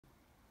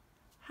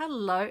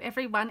Hello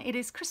everyone, it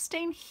is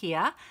Christine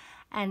here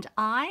and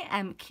I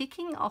am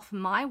kicking off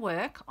my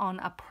work on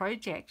a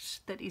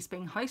project that is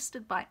being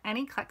hosted by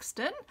Annie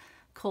Claxton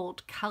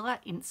called Colour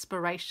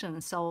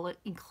Inspiration. So I'll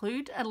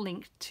include a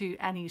link to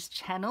Annie's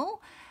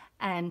channel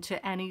and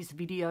to Annie's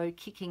video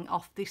kicking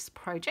off this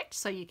project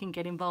so you can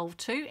get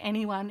involved too.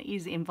 Anyone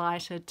is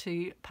invited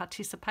to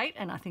participate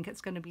and I think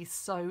it's going to be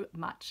so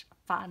much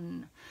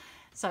fun.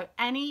 So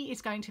Annie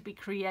is going to be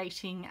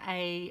creating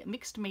a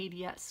mixed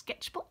media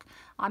sketchbook.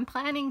 I'm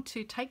planning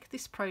to take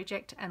this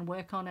project and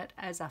work on it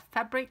as a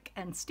fabric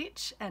and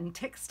stitch and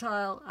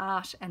textile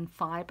art and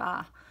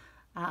fibre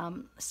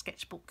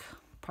sketchbook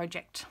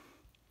project.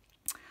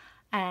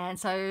 And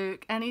so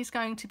Annie's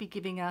going to be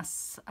giving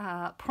us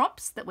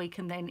prompts that we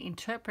can then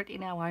interpret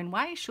in our own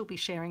way. She'll be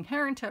sharing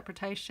her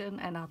interpretation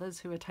and others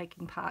who are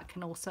taking part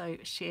can also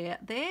share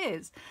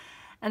theirs.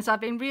 And so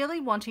I've been really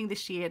wanting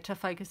this year to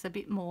focus a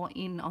bit more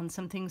in on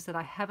some things that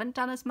I haven't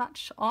done as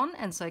much on,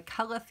 and so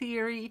colour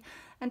theory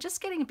and just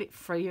getting a bit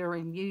freer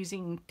and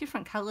using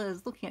different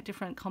colours, looking at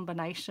different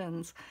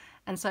combinations.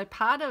 And so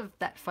part of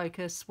that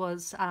focus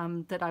was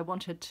that I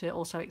wanted to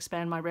also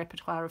expand my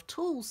repertoire of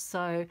tools.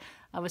 So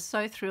I was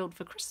so thrilled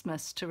for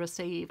Christmas to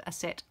receive a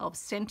set of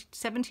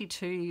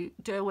 72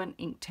 Derwent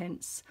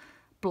Inktense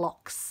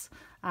blocks.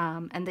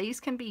 And these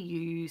can be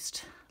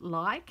used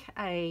like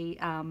a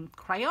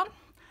crayon.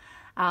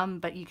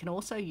 But you can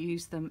also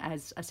use them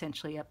as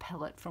essentially a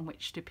palette from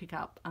which to pick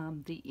up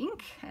the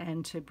ink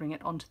and to bring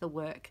it onto the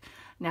work.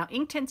 Now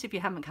Inktense, if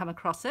you haven't come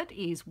across it,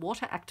 is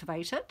water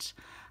activated,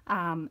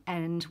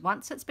 and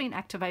once it's been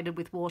activated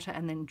with water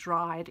and then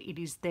dried,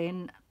 it is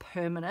then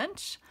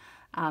permanent.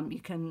 You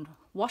can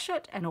wash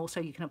it and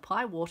also you can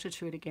apply water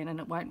to it again and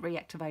it won't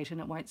reactivate and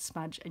it won't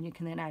smudge, and you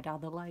can then add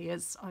other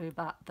layers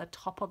over the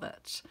top of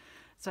it.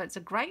 So it's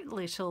a great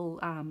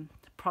little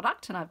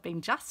product and I've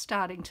been just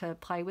starting to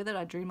play with it.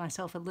 I drew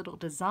myself a little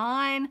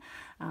design.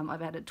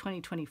 I've added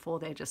 2024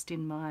 there just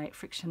in my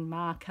friction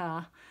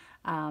marker.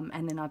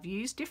 And then I've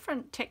used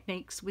different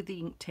techniques with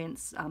the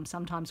Inktense,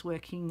 sometimes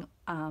working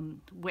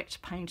wet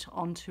paint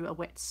onto a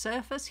wet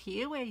surface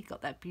here where you've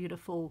got that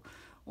beautiful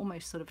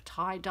almost sort of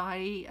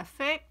tie-dye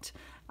effect.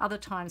 Other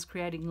times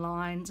creating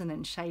lines and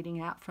then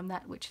shading out from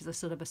that, which is a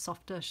sort of a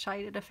softer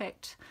shaded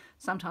effect.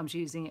 Sometimes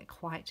using it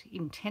quite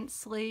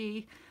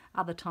intensely.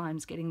 Other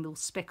times getting little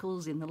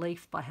speckles in the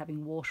leaf by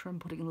having water and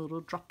putting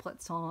little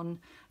droplets on.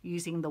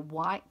 Using the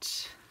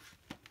white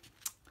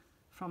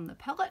from the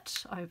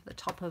palette over the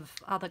top of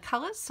other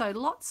colours. So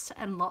lots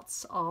and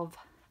lots of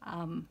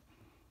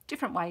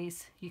different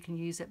ways you can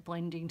use it,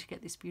 blending to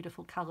get this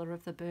beautiful colour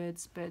of the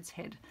bird's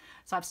head.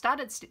 So I've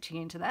started stitching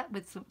into that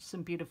with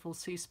some beautiful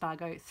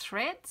Spargo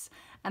threads,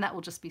 and that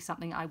will just be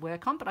something I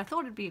work on, but I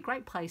thought it'd be a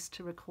great place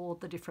to record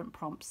the different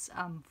prompts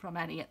from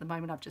Annie. At the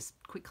moment I've just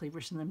quickly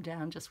written them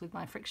down just with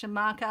my friction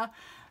marker,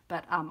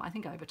 but I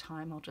think over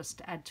time I'll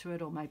just add to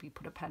it or maybe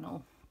put a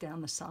panel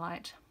down the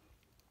side.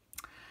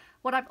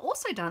 What I've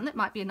also done that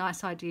might be a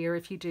nice idea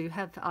if you do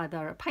have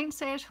either a paint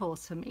set or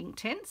some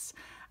Inktense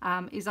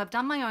is I've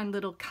done my own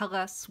little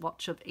colour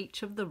swatch of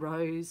each of the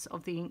rows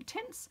of the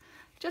Inktense,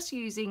 just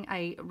using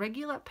a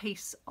regular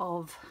piece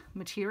of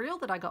material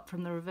that I got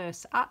from the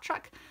reverse art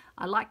truck.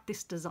 I liked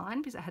this design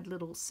because it had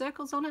little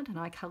circles on it and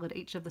I coloured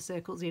each of the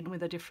circles in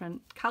with a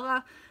different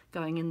colour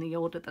going in the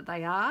order that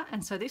they are,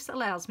 and so this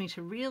allows me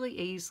to really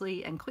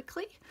easily and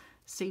quickly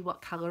see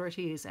what colour it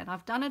is, and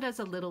I've done it as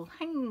a little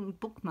hanging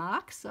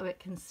bookmark so it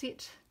can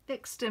sit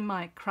next to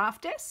my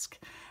craft desk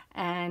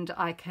and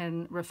I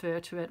can refer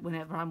to it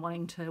whenever I'm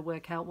wanting to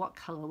work out what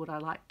colour would I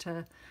like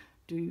to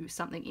do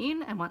something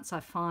in, and once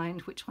I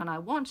find which one I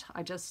want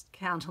I just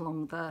count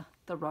along the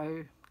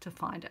row to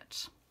find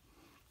it.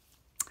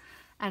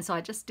 And so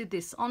I just did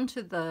this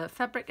onto the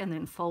fabric and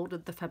then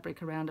folded the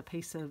fabric around a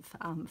piece of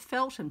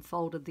felt and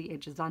folded the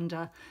edges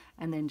under,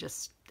 and then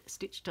just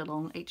stitched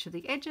along each of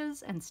the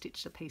edges and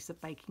stitched a piece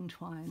of baking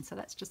twine. So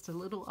that's just a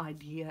little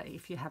idea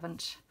if you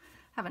haven't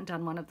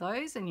done one of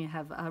those and you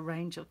have a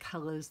range of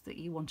colours that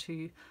you want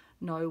to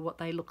know what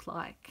they look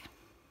like.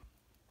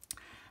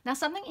 Now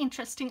something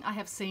interesting I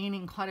have seen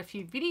in quite a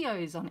few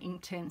videos on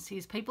Inktense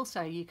is people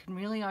say you can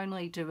really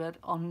only do it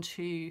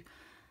onto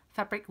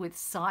fabric with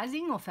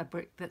sizing or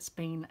fabric that's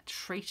been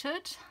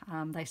treated.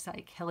 They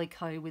say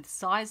calico with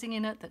sizing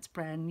in it that's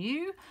brand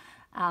new.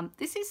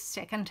 This is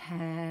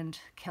second-hand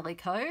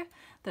calico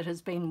that has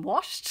been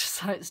washed,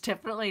 so it's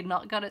definitely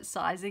not got its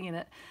sizing in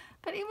it,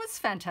 but it was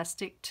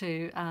fantastic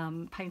to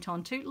paint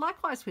onto.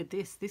 Likewise with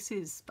this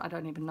is, I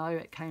don't even know,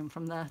 it came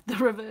from the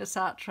reverse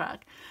art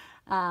truck.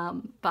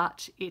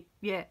 But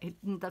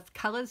the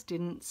colours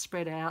didn't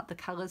spread out, the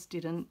colours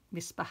didn't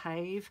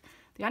misbehave.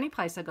 The only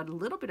place I got a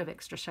little bit of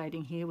extra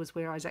shading here was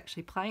where I was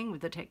actually playing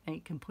with the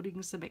technique and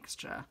putting some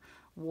extra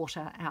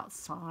water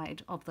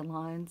outside of the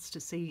lines to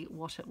see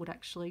what it would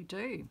actually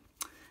do.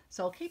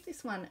 So I'll keep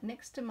this one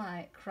next to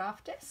my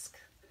craft desk.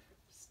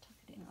 Just tuck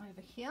it in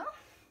over here.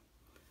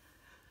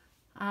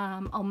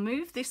 I'll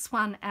move this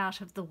one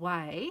out of the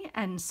way,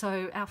 and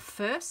so our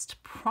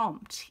first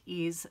prompt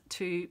is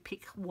to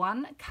pick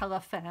one colour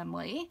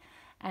family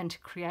and to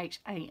create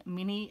a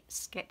mini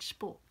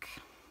sketchbook.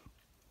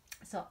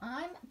 So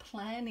I'm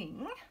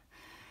planning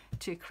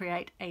to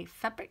create a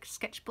fabric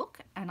sketchbook,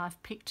 and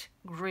I've picked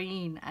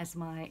green as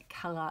my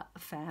colour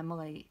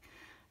family.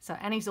 So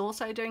Annie's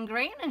also doing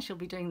green, and she'll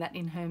be doing that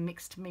in her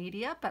mixed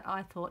media, but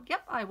I thought,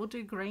 yep, I will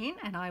do green,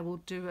 and I will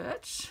do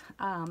it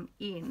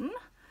in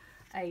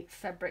a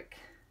fabric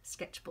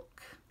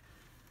sketchbook.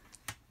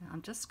 Now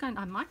I'm just going,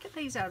 I might get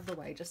these out of the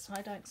way just so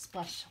I don't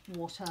splash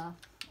water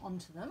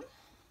onto them.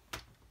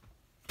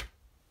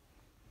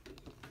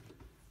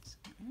 So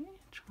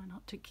try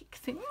not to kick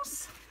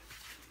things.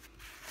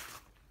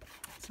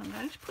 So I'm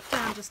going to put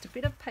down just a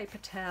bit of paper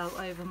towel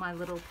over my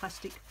little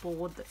plastic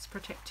board that's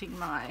protecting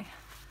my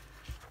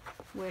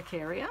work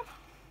area.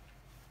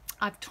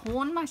 I've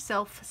torn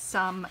myself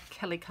some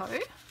calico,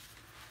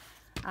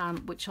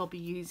 which I'll be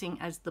using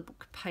as the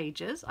book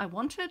pages. I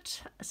wanted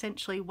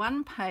essentially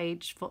one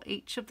page for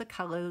each of the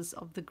colours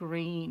of the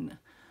green.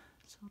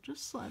 So I'll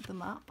just slide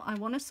them up. I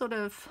want to sort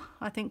of,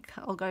 I think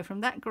I'll go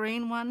from that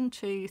green 1,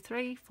 2,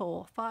 3,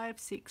 4, 5,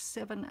 6,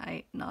 7,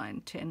 8,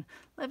 9, 10,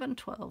 11,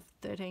 12,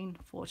 13,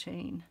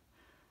 14.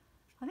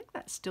 I think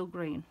that's still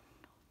green.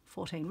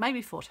 14,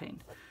 maybe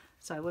 14.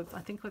 So I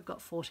think we've got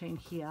 14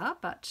 here,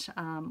 but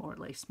or at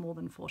least more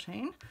than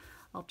 14.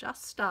 I'll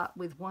just start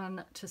with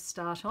one to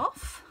start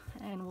off,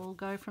 and we'll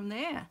go from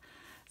there.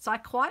 So I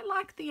quite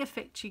like the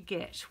effect you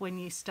get when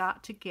you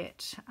start to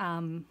get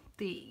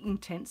the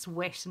Inktense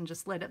wet and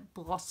just let it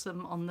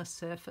blossom on the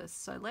surface.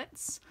 So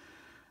let's,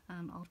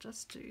 I'll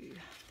just do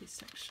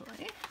this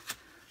actually.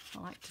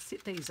 I like to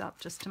sit these up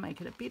just to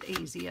make it a bit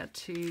easier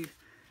to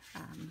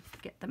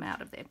get them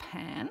out of their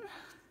pan.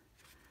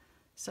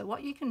 So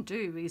what you can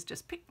do is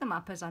just pick them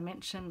up, as I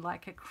mentioned,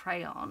 like a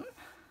crayon.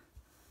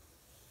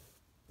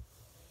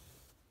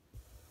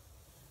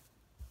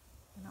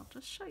 And I'll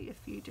just show you a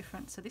few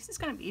different, so this is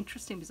going to be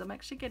interesting because I'm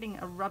actually getting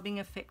a rubbing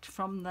effect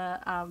from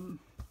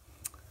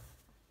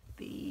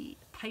the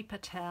paper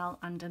towel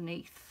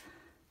underneath.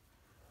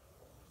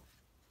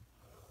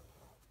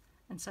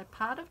 And so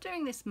part of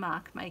doing this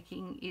mark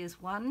making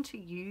is, one, to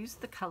use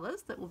the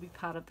colours that will be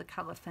part of the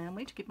colour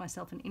family to give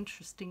myself an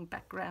interesting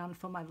background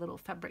for my little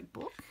fabric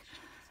book.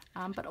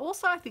 But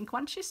also I think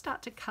once you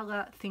start to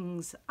colour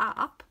things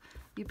up,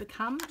 you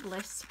become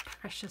less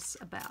precious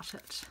about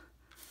it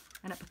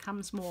and it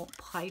becomes more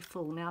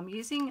playful. Now I'm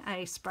using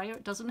a sprayer.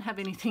 It doesn't have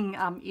anything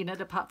in it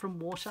apart from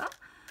water,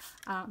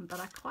 but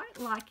I quite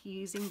like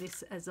using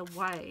this as a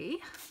way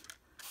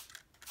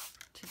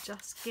to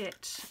just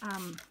get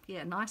yeah,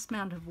 a nice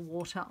amount of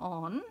water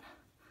on,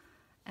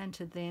 and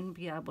to then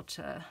be able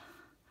to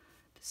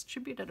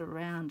distribute it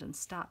around and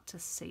start to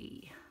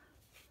see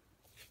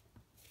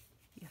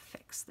the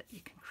effects that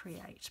you can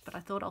create. But I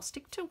thought I'll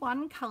stick to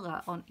one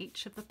colour on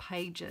each of the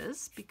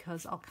pages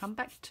because I'll come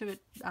back to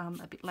it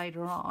a bit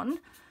later on.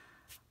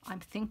 I'm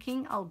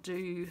thinking I'll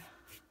do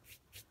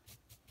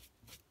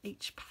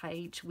each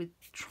page with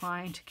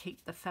trying to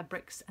keep the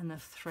fabrics and the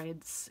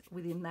threads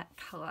within that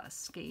colour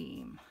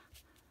scheme.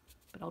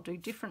 But I'll do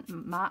different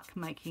mark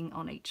making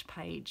on each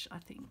page, I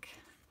think.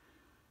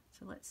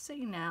 So let's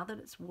see now that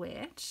it's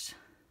wet.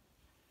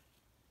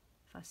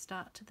 If I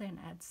start to then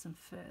add some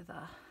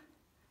further,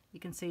 you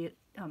can see it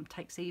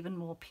takes even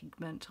more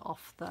pigment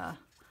off the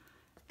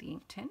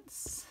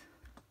Inktense.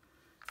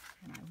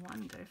 And I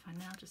wonder if I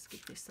now just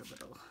give this a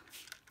little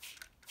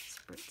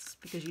spritz,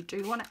 because you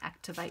do want to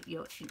activate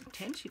your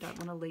Inktense. You don't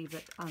want to leave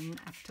it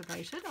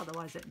unactivated,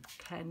 otherwise it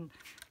can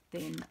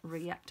then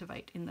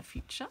reactivate in the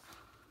future.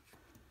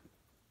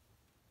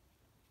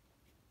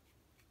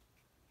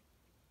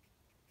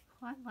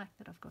 I like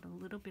that I've got a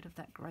little bit of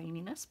that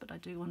graininess, but I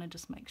do want to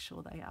just make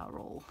sure they are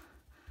all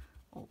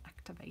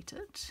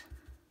activated.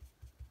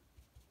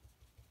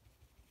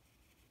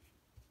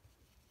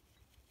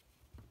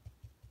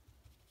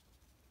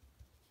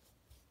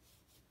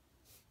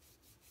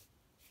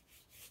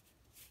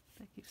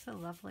 That gives a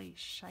lovely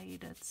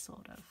shaded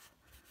sort of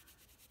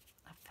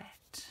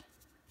effect.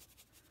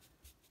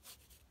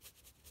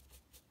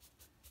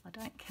 I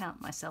don't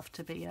count myself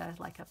to be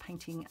like a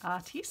painting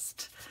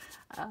artist,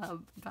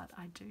 but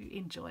I do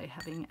enjoy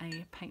having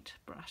a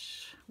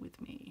paintbrush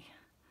with me.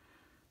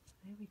 So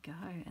there we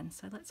go. And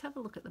so let's have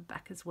a look at the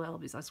back as well,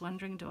 because I was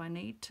wondering, do I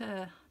need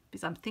to,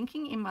 because I'm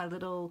thinking in my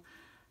little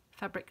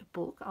fabric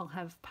book I'll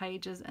have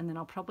pages and then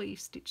I'll probably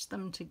stitch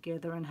them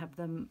together and have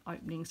them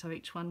opening, so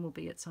each one will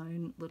be its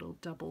own little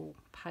double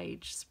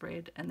page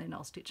spread, and then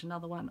I'll stitch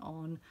another one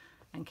on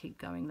and keep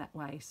going that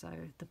way. So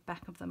the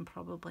back of them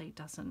probably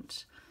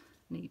doesn't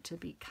need to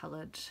be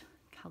coloured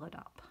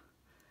up.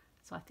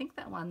 So I think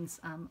that one's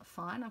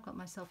fine. I've got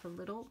myself a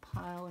little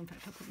pile. In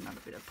fact, I'll put another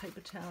bit of paper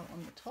towel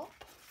on the top,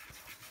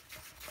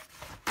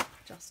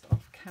 just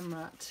off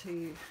camera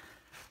to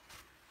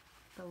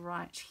the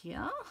right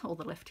here, or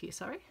the left here,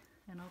 sorry.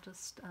 And I'll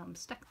just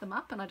stack them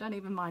up, and I don't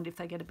even mind if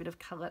they get a bit of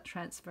colour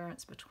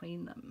transference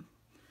between them.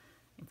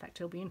 In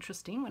fact, it'll be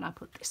interesting when I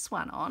put this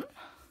one on.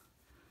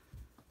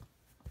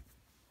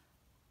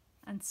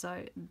 And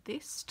so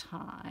this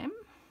time,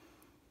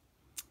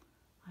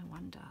 I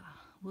wonder,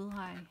 will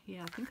I?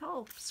 Yeah, I think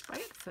I'll spray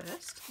it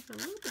first. Give it a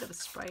little bit of a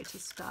spray to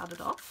start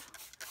it off.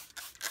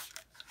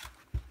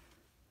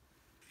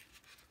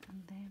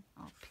 And then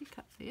I'll pick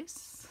up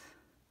this.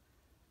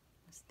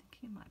 I was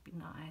thinking it might be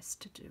nice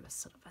to do a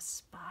sort of a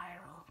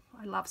spiral.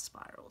 I love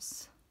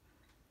spirals.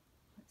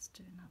 Let's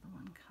do another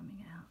one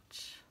coming out.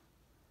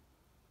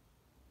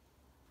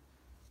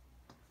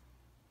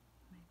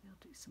 Maybe I'll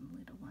do some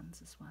little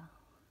ones as well.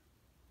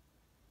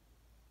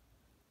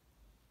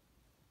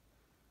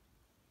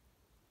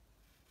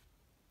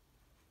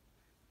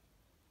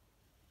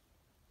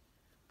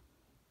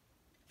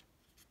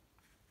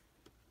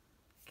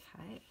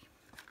 Okay,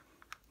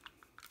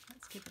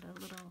 let's give it a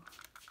little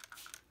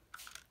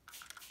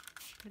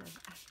bit of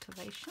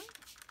activation.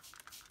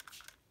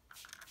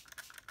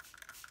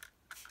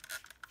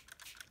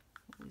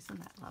 Oh, isn't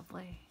that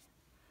lovely?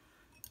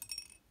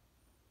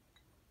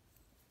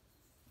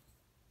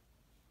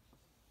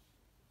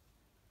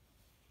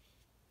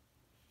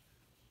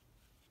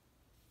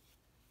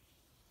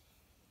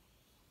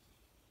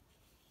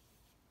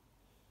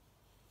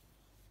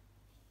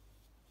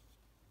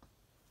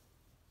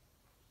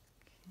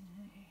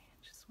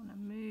 Just want to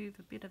move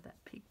a bit of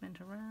that pigment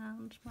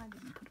around. Maybe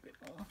put a bit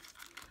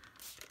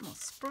more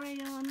spray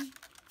on.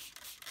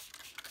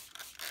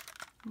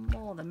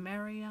 More the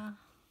merrier.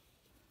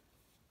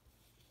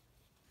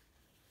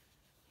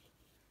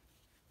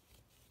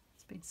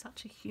 It's been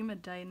such a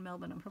humid day in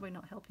Melbourne. I'm probably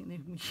not helping the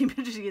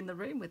humidity in the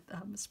room with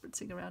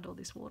spritzing around all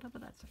this water,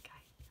 but that's okay.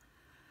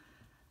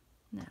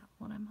 Now,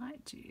 what I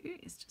might do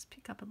is just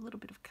pick up a little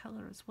bit of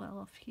colour as well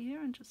off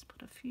here and just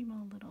put a few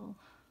more little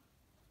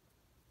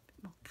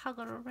more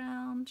colour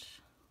around.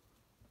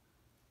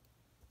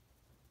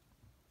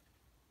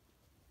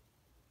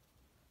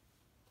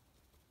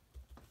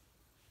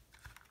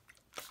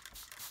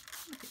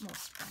 A bit more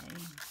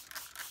spraying.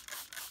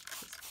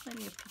 There's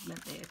plenty of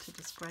pigment there to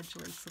just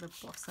gradually sort of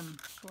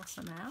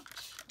blossom out.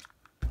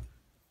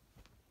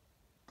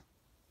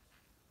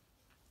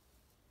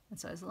 And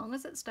so as long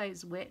as it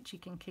stays wet, you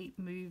can keep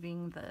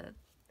moving the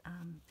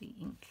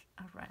ink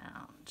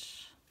around.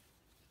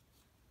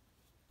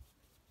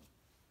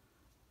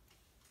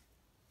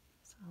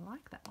 I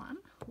like that one.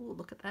 Oh,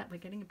 look at that. We're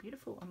getting a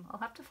beautiful one. I'll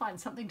have to find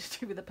something to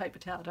do with the paper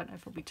towel. I don't know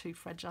if it'll be too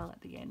fragile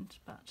at the end,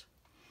 but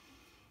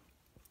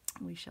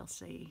we shall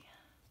see.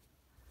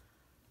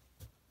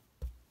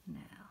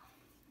 Now,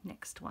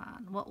 next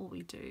one. What will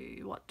we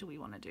do? What do we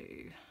want to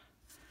do?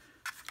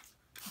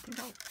 I think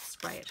I'll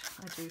spray it.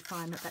 I do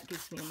find that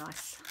gives me a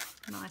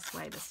nice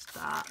way to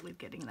start with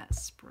getting that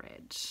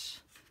spread.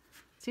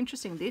 It's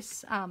interesting.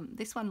 This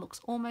one looks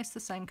almost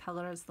the same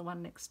colour as the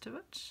one next to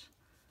it,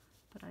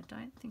 but I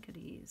don't think it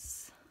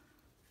is.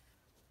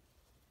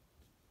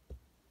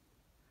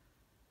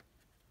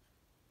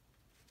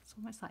 It's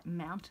almost like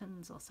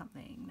mountains or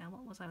something. Now,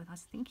 what was I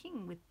was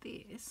thinking with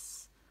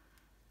this,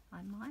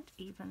 I might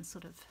even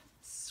sort of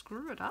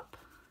screw it up.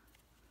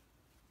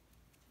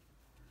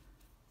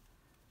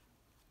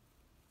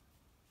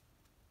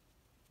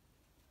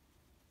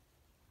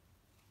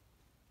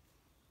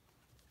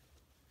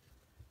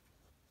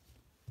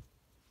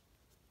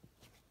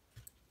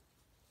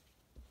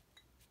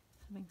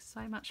 Having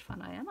so much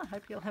fun I am. I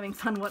hope you're having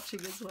fun watching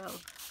as well.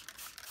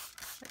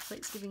 Hopefully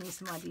it's giving you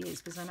some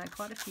ideas, because I know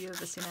quite a few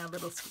of us in our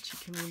little sketchy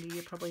community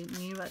are probably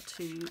newer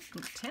to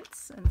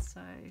Inktense, and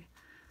so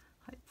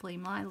hopefully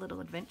my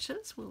little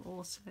adventures will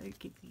also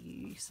give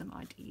you some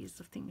ideas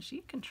of things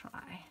you can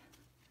try,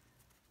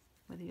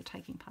 whether you're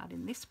taking part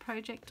in this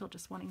project or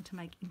just wanting to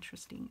make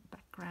interesting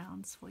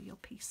backgrounds for your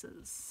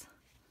pieces.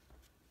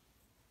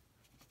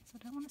 So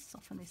I don't want to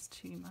soften this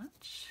too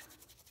much.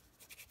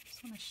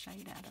 I want to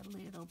shade out a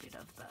little bit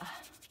of the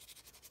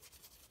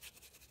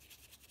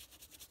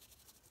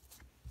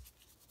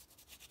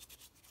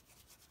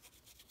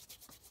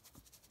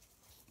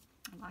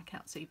I like how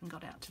it's even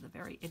got out to the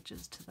very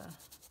edges, to the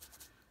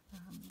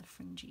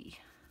fringy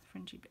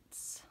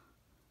bits.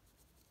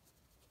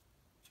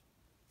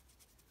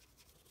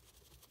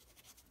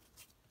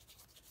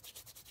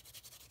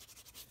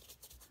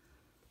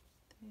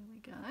 There we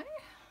go.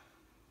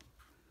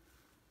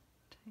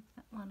 Take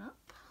that one up.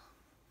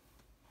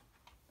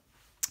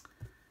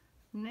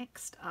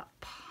 Next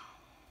up,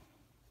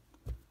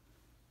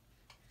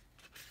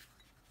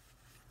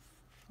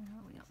 where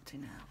are we up to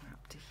now? We're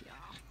up to here.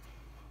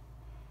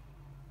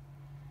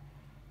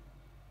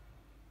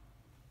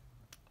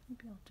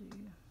 Maybe I'll do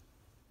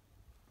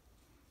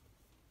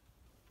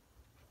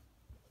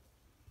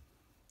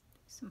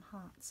some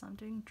hearts. I'm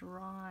doing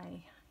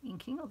dry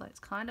inking, although it's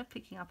kind of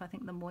picking up, I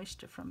think, the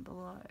moisture from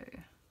below.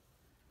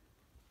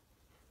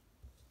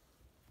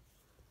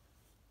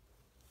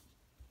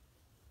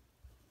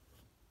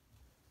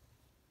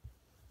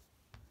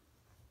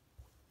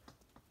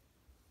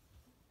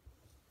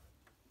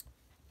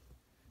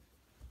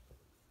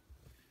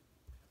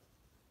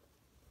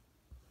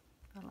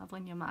 I love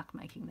when you're mark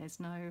making, there's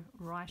no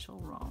right or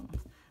wrong.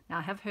 Now,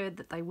 I have heard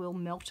that they will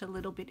melt a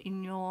little bit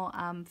in your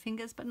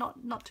fingers, but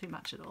not too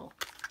much at all.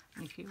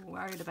 And if you're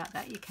worried about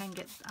that, you can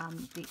get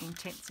the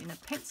Inktense in a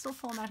pencil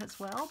format as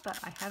well, but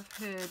I have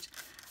heard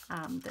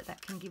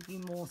that can give you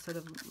more sort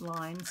of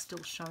lines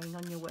still showing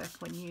on your work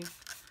when you've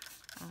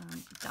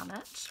done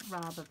it,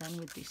 rather than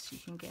with this you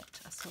can get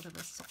a sort of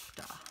a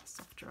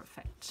softer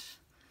effect.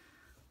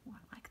 Oh,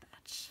 I like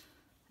that.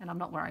 And I'm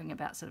not worrying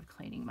about sort of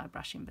cleaning my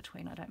brush in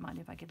between. I don't mind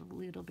if I get a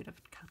little bit of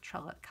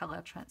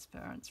colour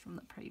transference from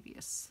the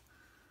previous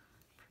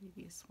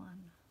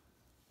one.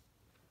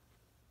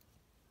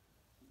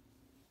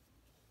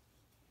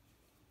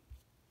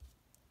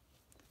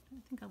 I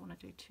don't think I want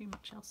to do too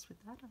much else with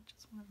that. I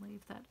just want to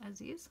leave that as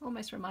is.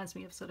 Almost reminds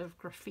me of sort of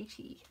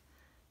graffiti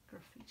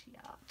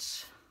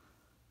art.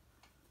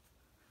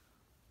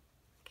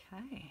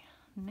 Okay,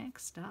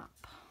 next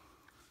up,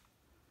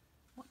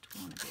 what do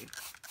I want to do?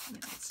 I'm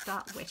going to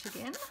start wet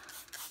again,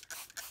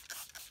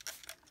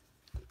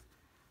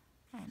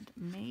 and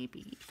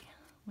maybe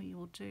we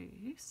will do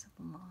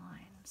some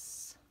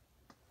lines.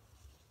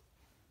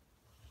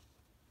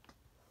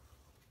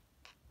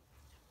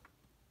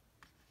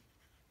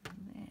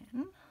 And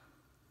then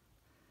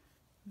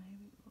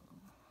maybe we'll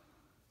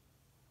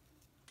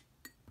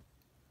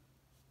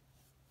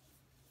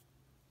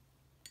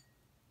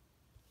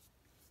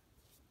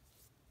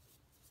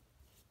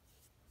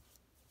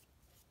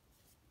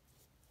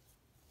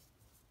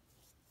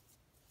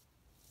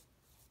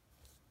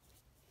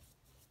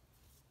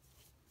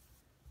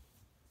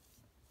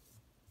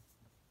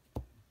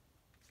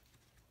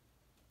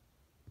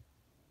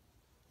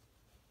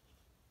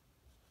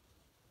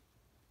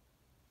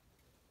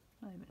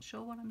not even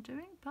sure what I'm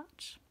doing, but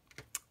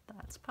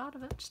that's part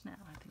of it. Now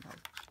I think I'll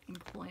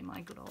employ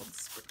my good old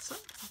spritzer.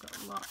 I've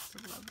got lots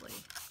of lovely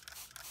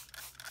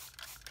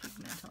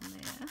pigment on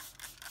there.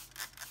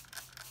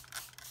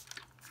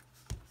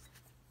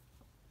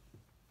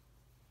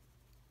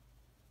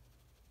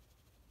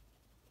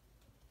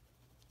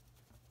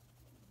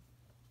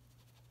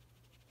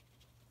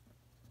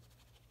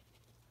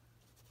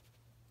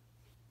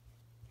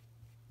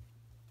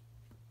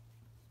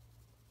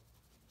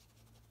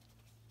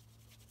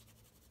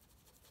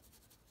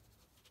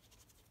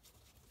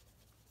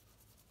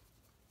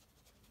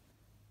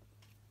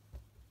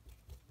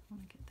 I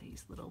want to get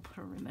these little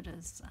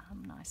perimeters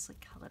nicely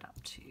coloured up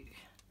too.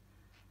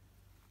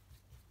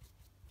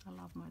 I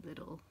love my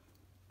little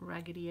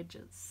raggedy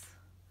edges.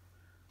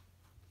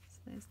 So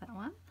there's that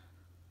one.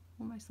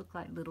 Almost look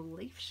like little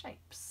leaf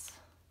shapes.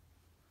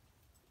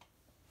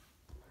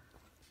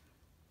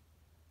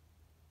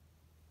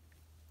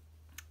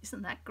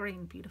 Isn't that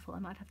green beautiful? I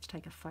might have to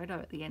take a photo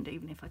at the end,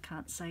 even if I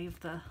can't save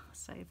the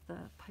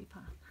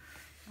paper.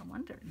 I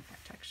wonder, in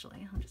fact,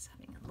 actually, I'm just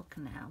having a look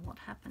now, what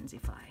happens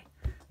if I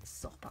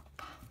sop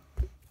up.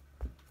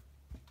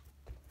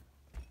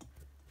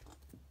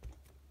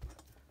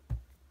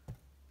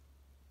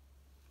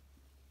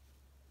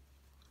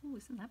 Oh,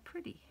 isn't that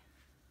pretty?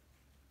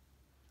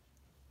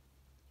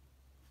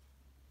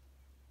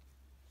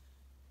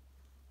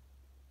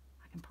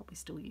 I can probably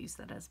still use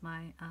that as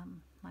my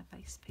my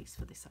base piece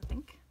for this, I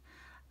think.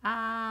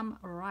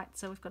 Right,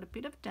 so we've got a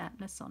bit of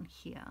dampness on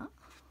here.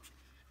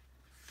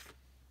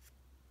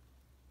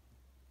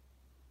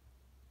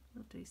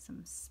 We'll do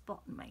some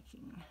spot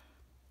making.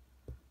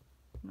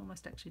 You can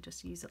almost actually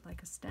just use it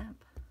like a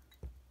stamp.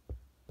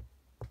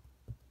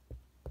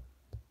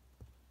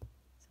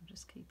 So I'm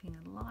just keeping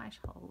a light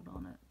hold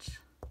on it.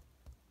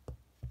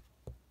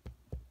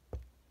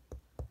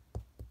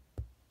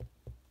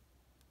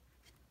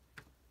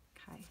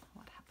 Okay,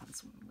 what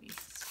happens when we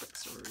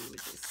spritz through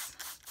with this?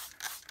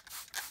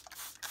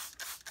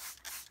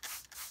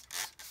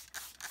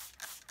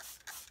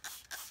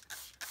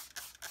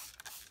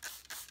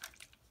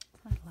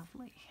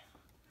 Lovely.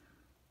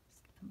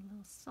 Just give them a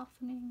little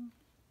softening.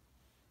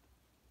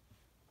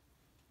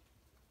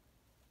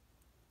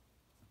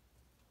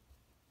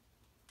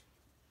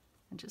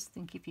 And just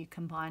think if you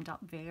combined up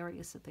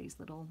various of these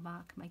little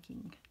mark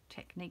making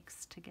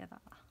techniques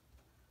together.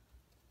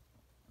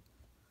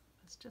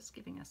 It's just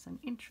giving us an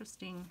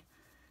interesting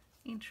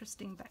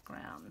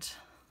background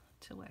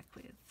to work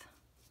with.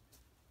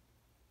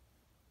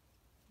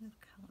 A little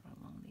colour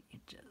along the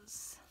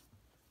edges.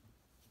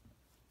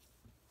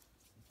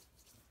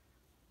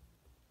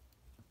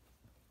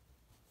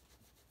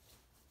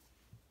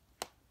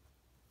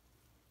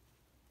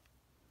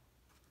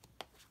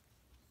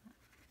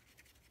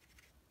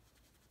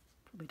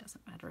 Probably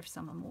doesn't matter if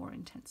some are more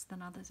intense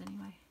than others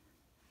anyway.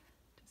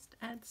 Just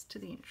adds to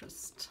the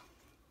interest.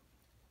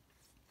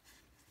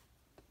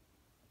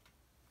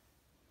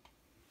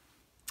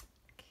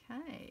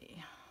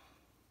 Okay.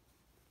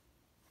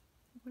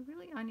 Have we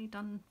really only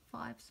done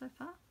 5 so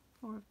far?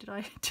 Or did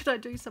I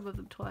do some of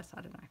them twice?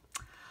 I don't know.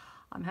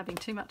 I'm having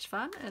too much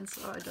fun, and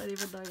so I don't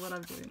even know what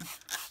I'm doing.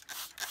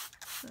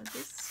 So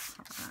this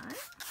time,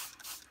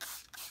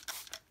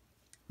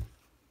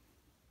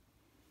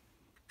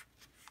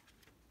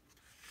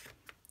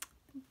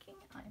 thinking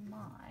I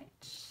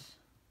might,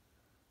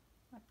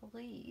 I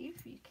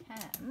believe you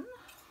can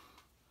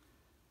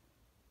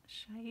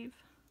shave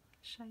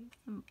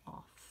them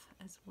off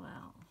as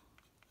well.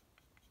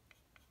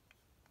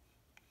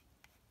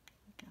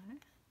 There we go.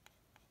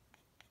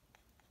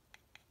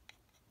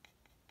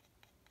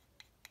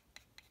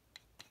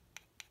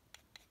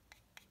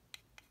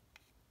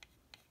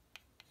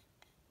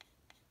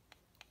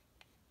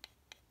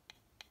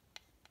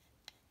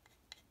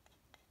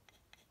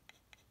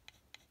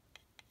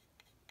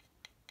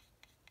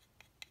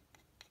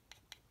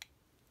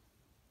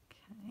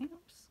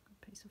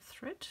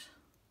 thread.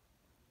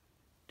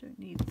 Don't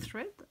need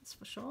thread, that's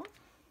for sure.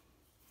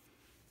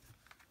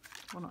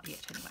 Well, not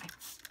yet anyway.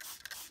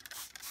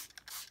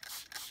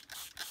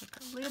 So I've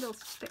got little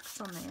specks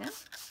on there,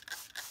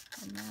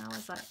 and now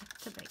as I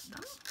activate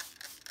them,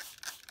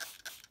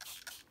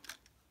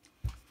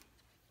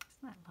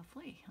 isn't that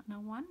lovely? And I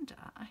wonder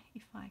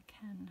if I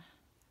can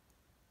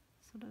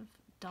sort of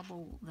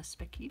double the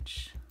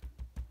speckage.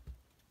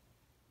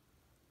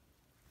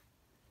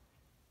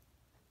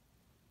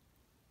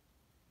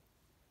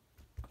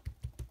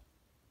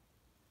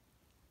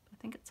 I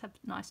think it's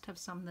nice to have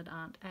some that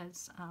aren't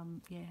as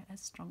as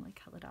strongly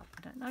coloured up.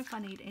 I don't know if I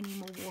need any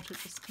more water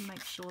just to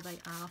make sure they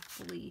are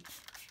fully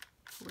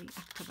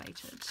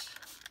activated.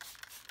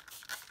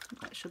 I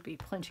think that should be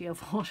plenty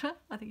of water.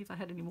 I think if I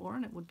had any more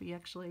and it would be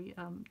actually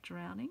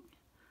drowning.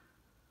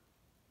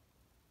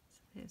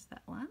 So there's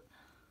that one.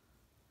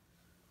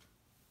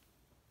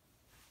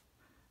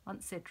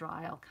 Once they're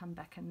dry, I'll come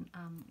back and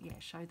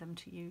show them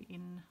to you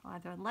in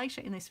either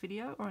later in this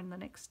video or in the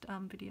next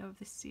video of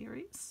this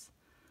series.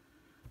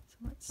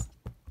 So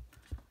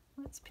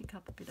let's pick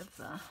up a bit of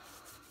the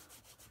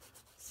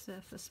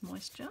surface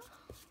moisture.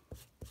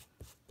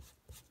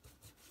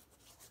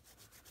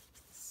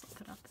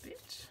 Soak it up a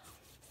bit.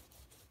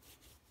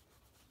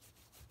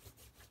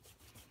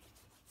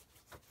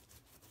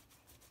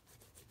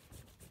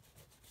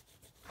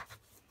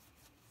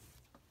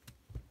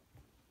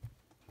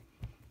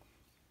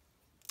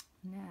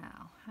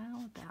 Now,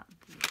 how about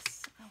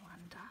this? I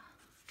wonder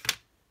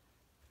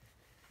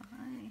if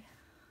I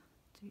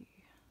do.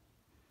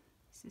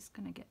 Is this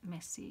going to get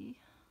messy?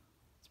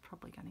 It's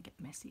probably going to get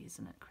messy,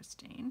 isn't it,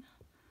 Christine?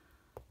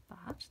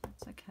 But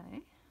that's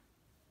okay.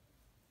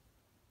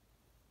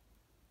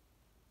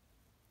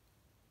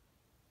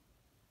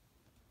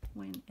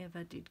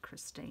 Whenever did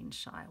Christine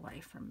shy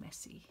away from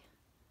messy?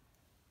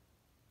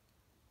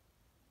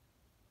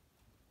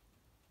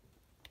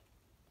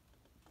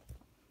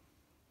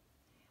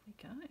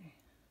 There we go.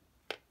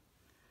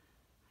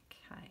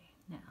 Okay,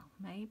 now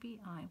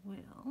maybe I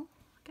will,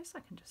 I guess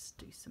I can just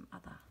do some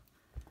other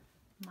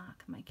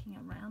mark making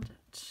around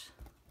it,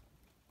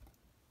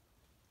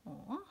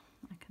 or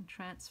I can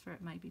transfer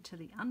it maybe to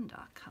the under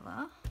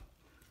colour.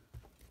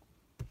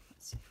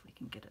 Let's see if we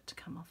can get it to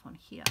come off on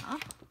here,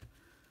 and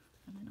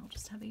then I'll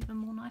just have even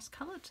more nice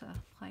colour to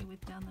play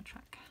with down the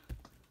track.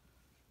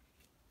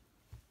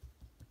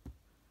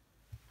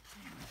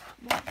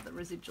 Wipe the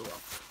residual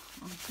off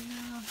on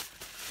here.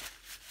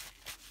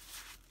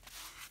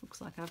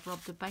 Looks like I've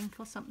robbed a bank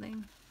or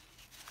something.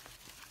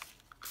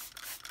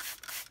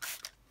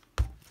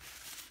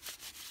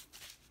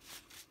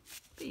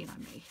 But you know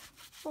me,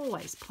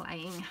 always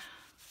playing.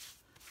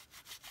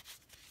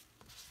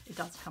 It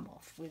does come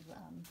off with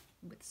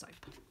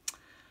soap,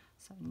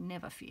 so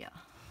never fear.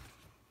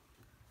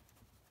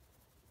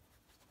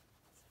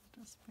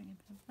 So just bring a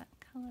bit of that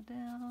colour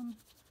down.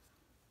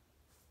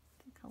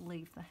 I think I'll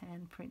leave the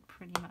handprint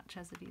pretty much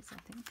as it is, I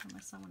think,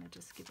 unless I want to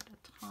just give it a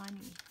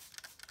tiny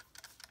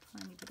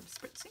bit of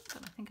spritzing,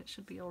 but I think it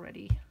should be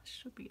already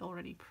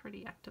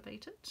pretty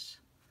activated.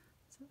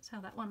 So that's how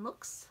that one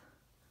looks.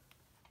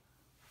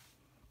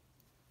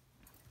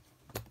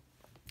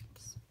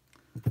 Oops.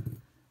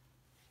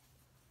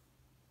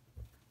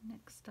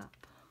 Next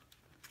up,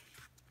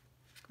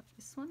 got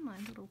this one. My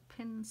little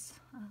pen's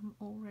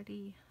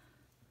already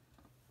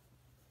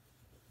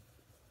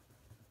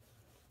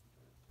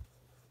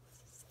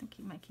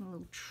thinking making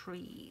little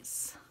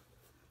trees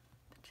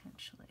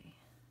potentially.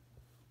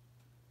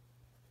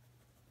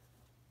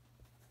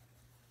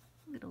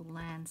 Little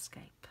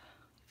landscape,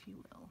 if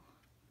you will.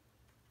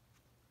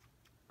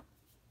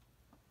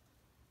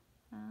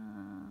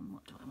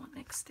 What do I want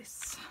next?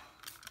 This.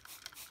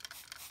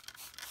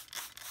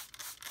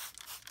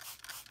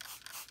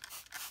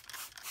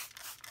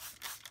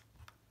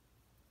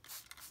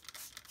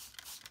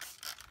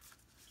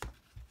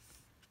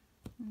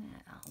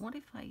 Now, what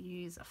if I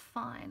use a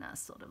finer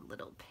sort of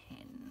little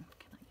pen?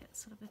 Can I get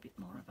sort of a bit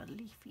more of a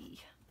leafy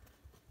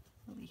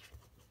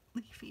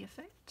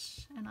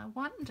effect? And I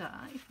wonder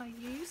if I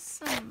use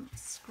some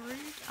screwed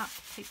up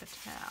paper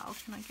towel,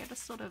 can I get a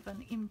sort of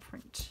an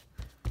imprint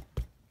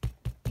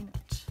in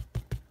it?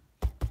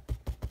 I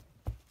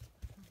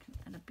can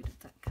add a bit of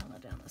that colour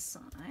down the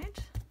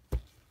side.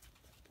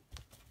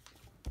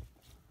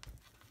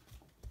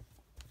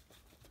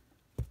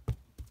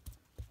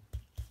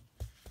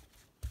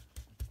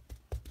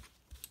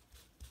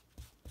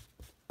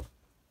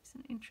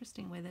 Isn't it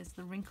interesting where there's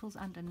the wrinkles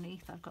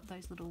underneath? I've got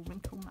those little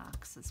wrinkle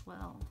marks as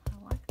well.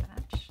 I like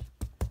that.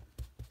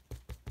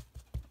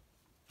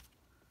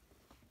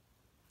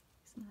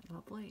 Isn't that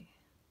lovely?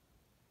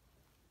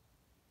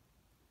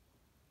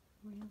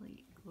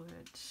 Really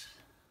good.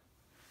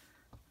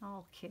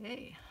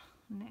 Okay,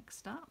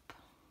 next up.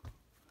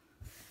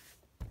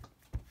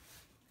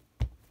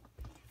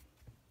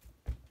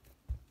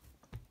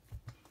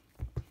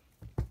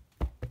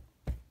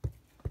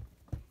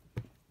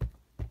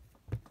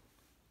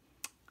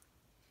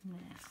 Now,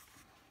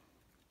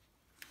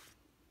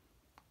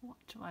 what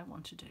do I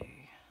want to do?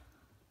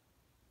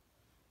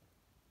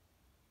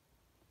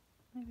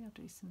 Maybe I'll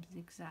do some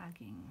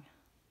zigzagging.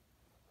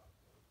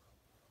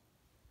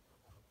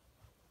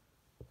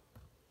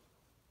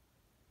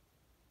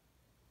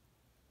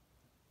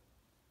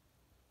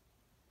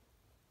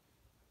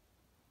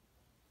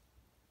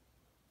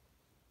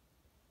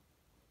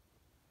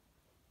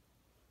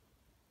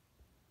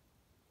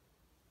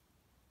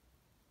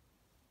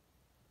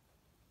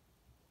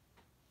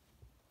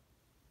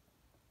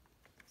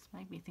 This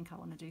made me think I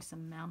want to do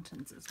some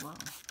mountains as well.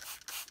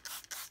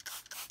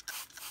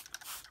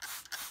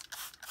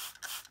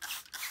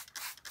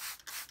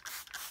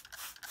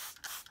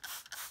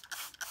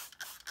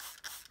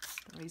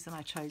 The reason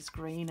I chose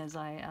green, as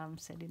I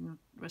said in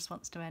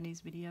response to Annie's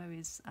video,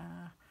 is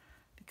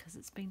because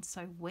it's been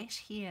so wet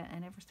here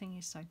and everything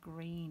is so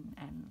green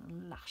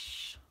and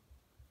lush.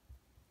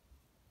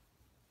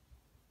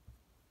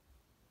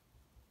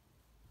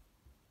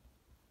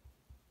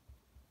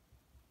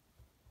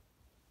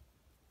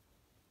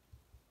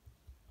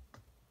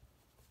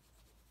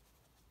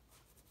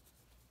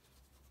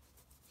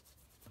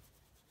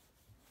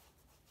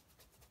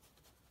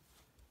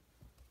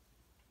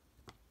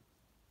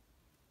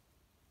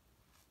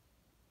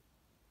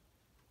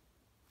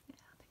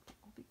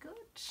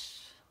 Good.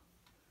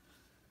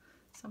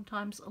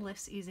 Sometimes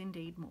less is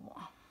indeed more.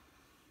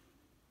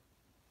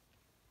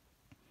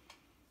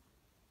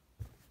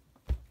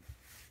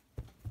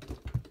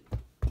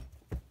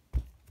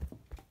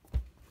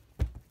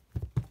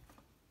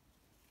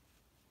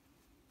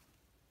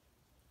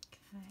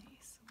 Okay,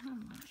 so what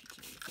I'm going to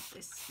do for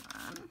this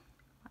one,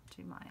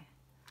 I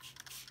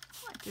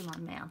might do my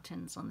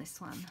mountains on this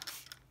one.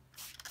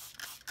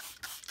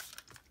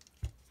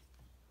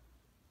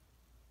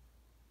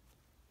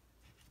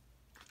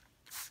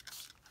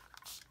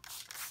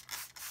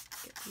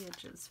 The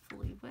edges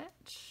fully wet.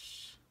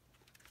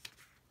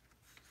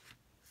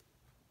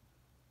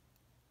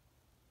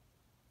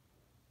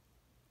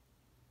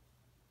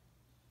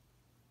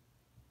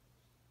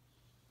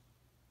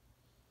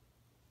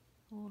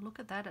 Oh, look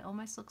at that. It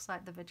almost looks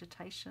like the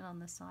vegetation on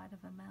the side of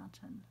a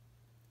mountain.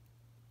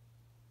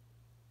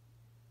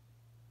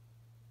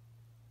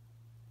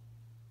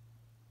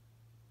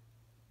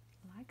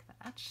 Like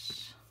that.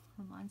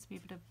 Reminds me a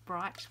bit of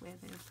Bright, where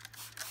they've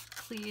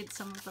cleared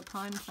some of the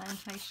pine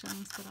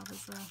plantations, but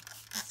others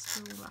are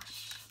still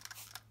lush.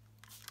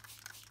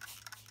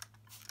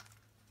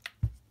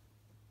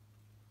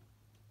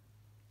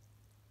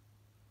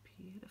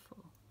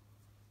 Beautiful.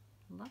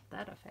 Love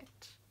that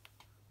effect.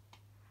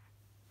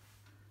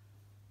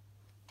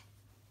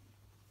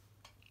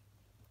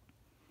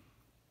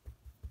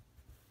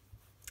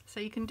 So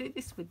you can do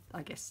this with,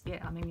 I guess, yeah,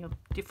 I mean, your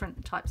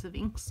different types of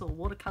inks or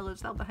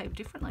watercolors, they'll behave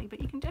differently,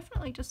 but you can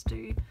definitely just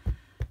do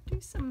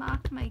some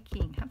mark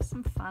making, have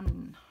some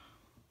fun.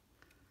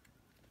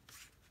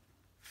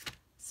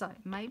 So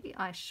maybe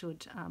I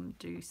should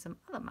do some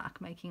other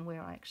mark making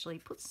where I actually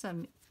put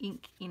some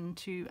ink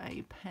into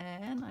a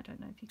pan. I don't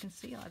know if you can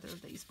see either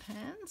of these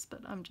pans, but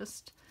I'm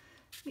just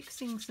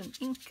mixing some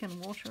ink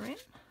and water in.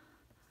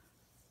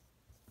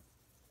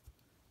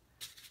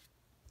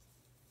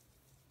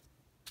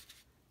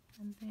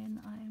 And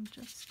then I am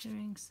just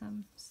doing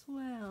some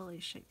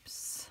swirly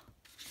shapes,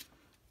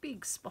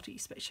 big spotty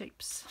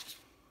shapes.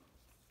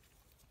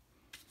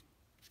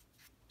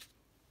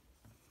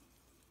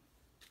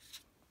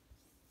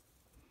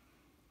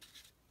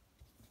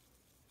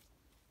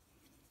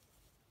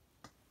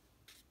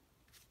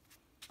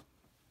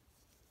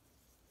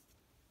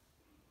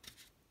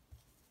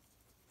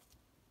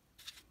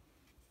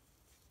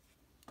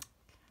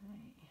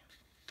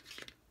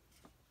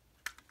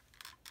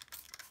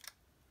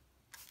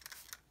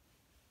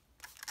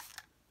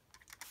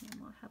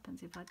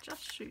 Happens if I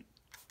just shoot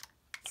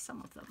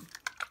some of them,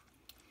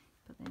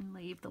 but then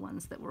leave the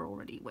ones that were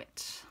already wet.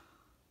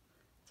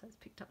 So it's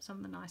picked up some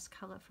of the nice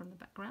colour from the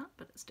background,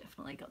 but it's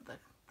definitely got the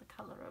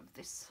colour of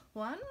this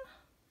one.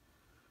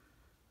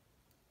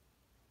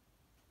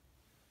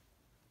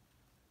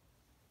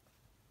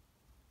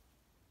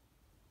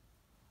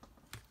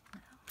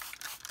 Now,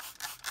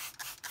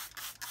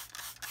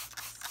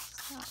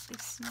 start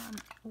this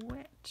one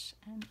wet,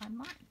 and I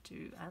might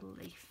do a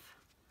leaf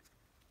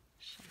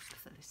shape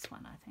for this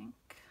one, I think,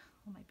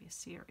 or maybe a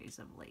series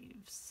of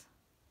leaves.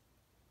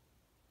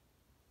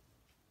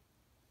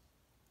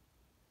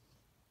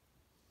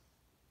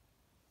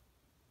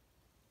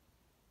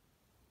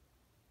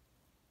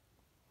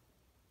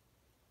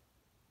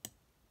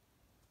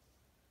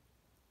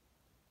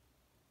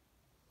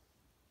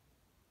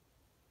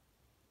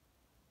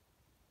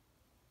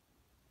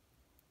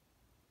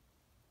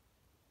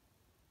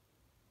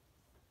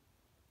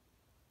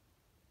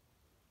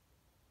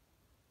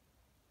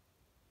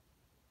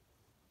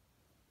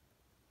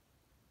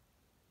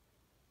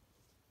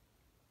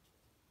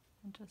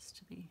 And just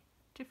to be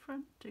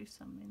different, do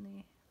some in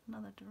the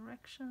another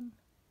direction.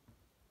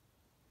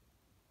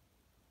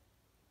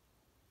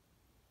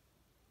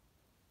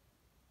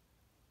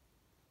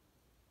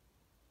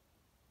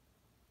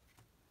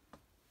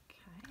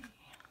 Okay.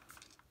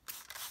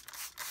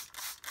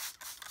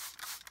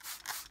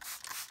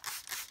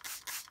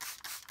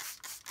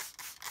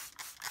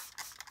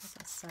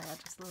 say, I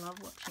just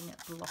love watching it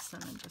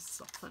blossom and just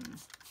soften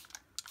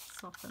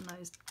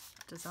those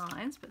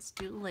designs, but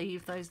still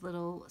leave those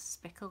little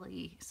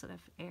speckly sort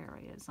of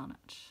areas on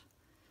it.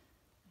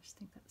 I just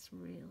think that's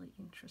really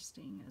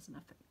interesting as an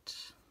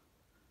effect.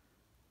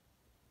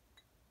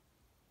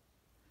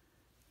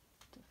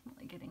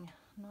 Definitely getting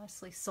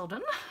nicely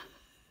sodden.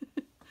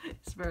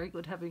 It's very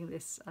good having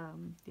this,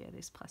 yeah,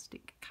 this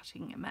plastic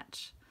cutting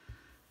mat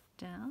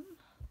down.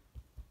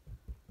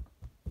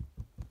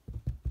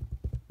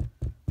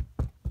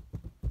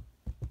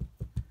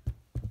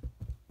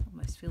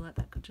 Almost feel like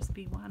that could just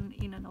be one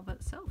in and of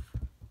itself.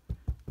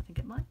 I think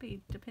it might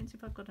be, depends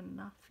if I've got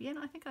enough. Yeah,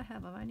 no, I think I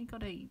have. I've only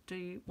got to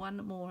do one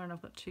more and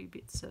I've got 2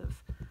 bits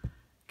of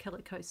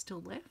calico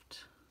still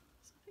left.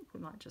 So I think we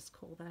might just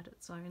call that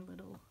its own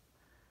little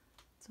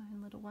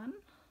one.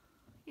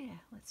 Yeah,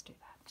 let's do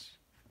that.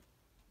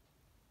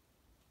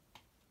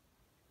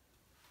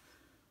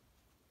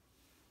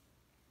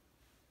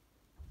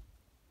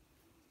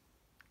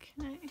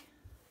 Okay. I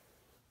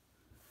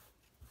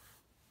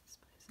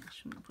suppose I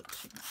shouldn't put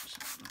too much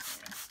on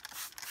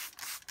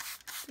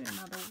there. Do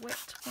another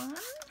wet one.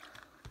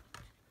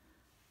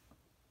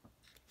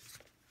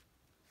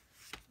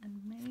 And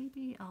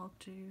maybe I'll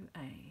do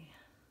a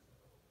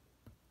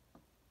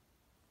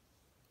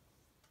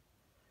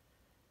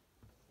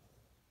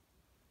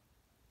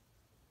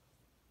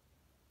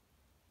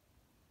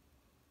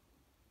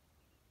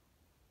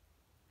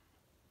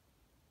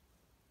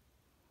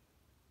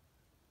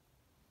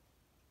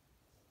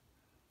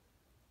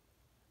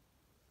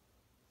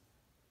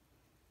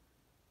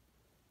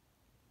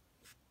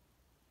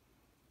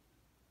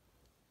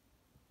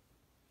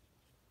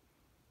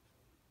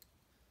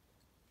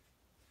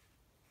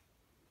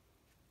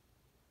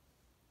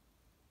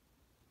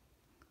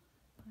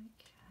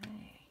okay.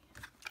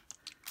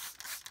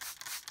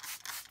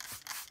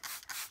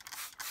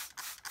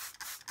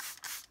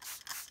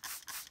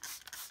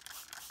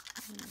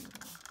 Ooh,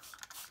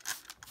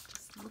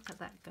 just look at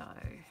that go.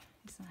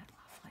 Isn't that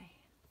lovely?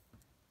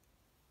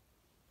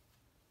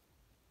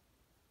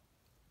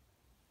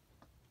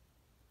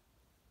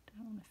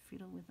 Don't want to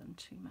fiddle with them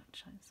too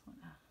much. I just want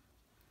to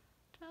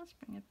just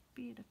bring a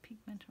bit of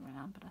pigment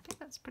around, but I think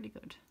that's pretty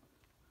good.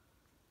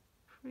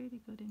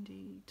 Pretty good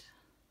indeed.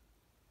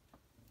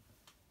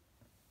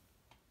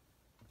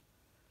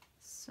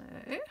 So,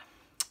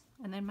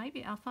 and then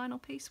maybe our final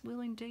piece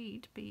will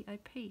indeed be a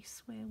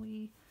piece where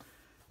we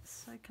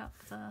soak up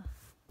the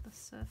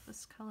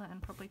surface colour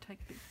and probably take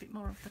a bit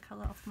more of the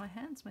colour off my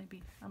hands,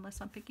 maybe, unless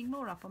I'm picking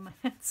more up on my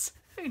hands.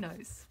 Who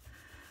knows?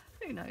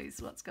 Who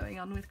knows what's going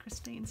on with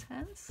Christine's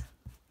hands?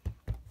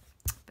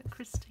 But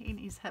Christine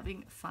is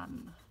having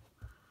fun.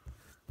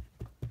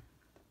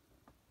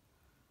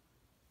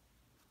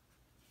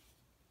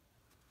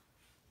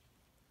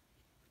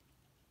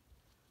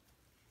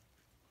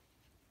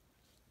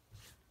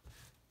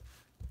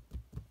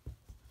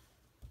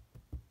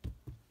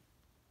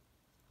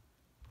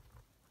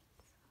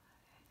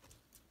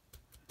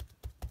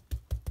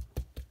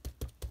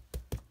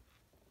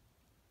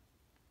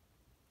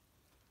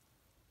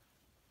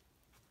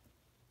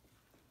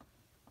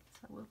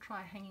 We'll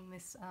try hanging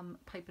this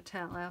paper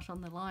towel out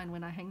on the line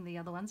when I hang the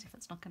other ones, if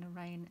it's not going to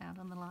rain out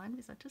on the line,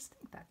 because I just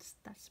think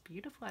that's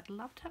beautiful. I'd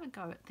love to have a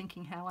go at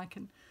thinking how I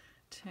can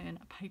turn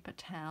a paper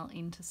towel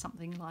into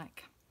something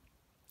like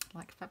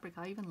fabric.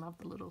 I even love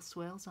the little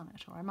swirls on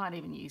it, or I might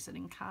even use it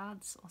in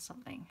cards or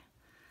something,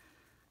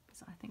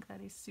 because I think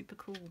that is super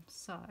cool.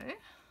 So in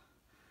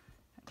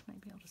fact,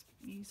 maybe I'll just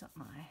use up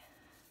my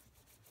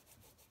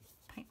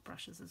paint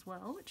brushes as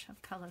well, which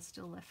have colour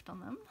still left on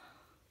them.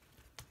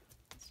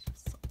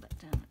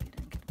 Down a bit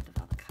and get a bit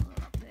of other colour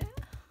up there.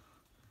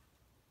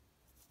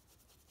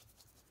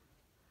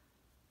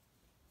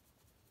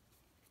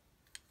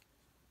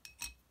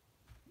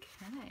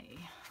 Okay.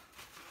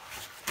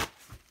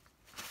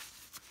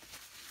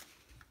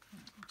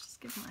 I'll just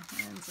give my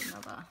hands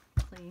another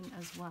clean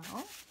as well.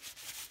 I'll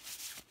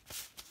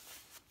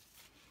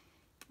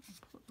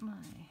put my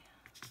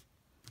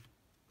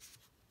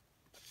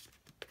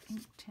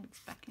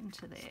Inktense back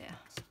into their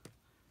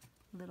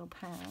little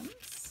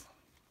pans.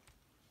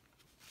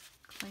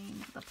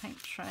 Clean the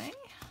paint tray.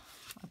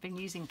 I've been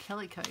using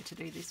calico to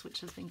do this,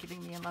 which has been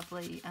giving me a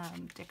lovely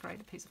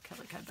decorated piece of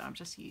calico, but I'm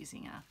just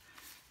using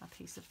a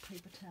piece of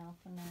paper towel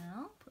for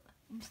now. Put that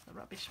into the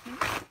rubbish bin.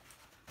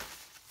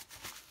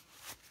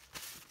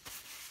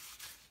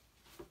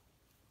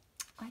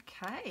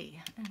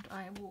 Okay, and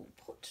I will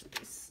put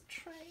this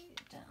tray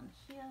down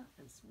here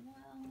as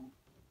well.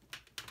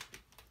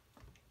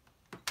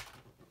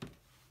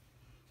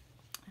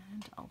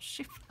 And I'll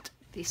shift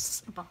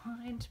this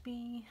behind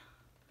me,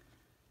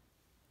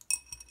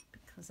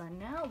 because I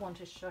now want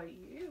to show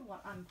you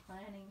what I'm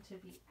planning to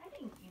be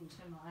adding into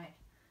my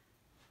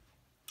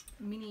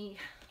mini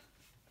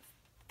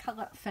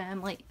colour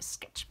family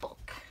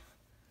sketchbook.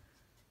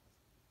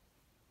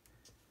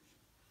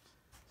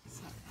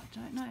 So I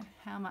don't know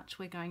how much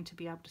we're going to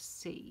be able to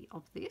see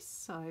of this.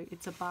 So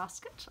it's a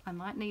basket. I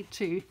might need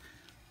to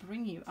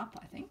bring you up,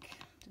 I think.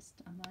 Just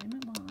a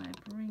moment while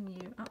I bring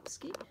you up,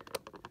 Ski.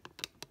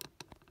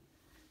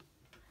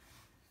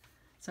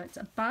 So it's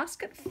a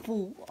basket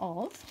full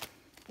of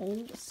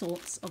all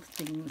sorts of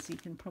things. You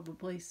can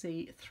probably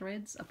see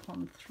threads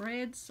upon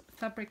threads,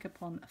 fabric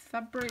upon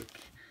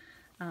fabric,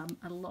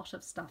 a lot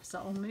of stuff. So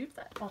I'll move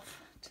that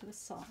off to the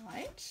side.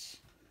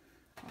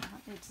 I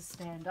might need to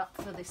stand up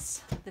for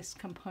this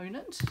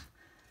component.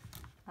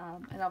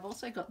 And I've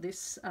also got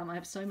this, I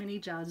have so many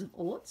jars of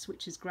orts,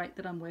 which is great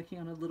that I'm working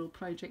on a little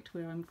project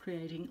where I'm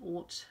creating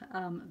ort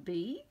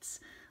beads,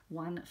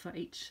 one for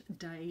each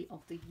day of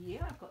the year.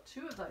 I've got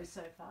 2 of those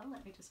so far.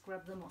 Let me just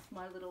grab them off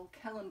my little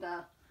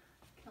calendar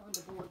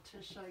board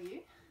to show you.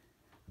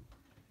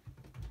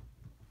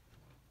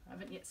 I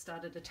haven't yet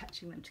started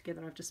attaching them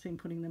together. I've just been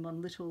putting them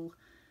on little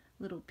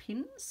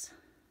pins,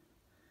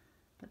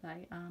 but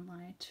they are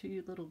my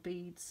 2 little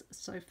beads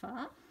so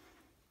far.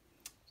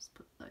 Just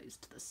put those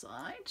to the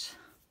side.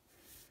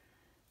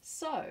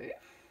 So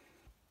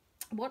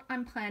what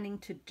I'm planning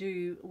to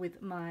do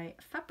with my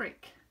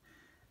fabric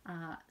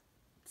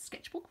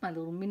sketchbook, my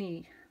little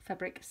mini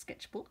fabric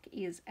sketchbook,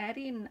 is add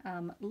in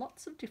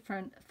lots of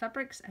different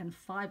fabrics and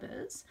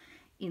fibers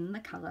in the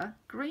colour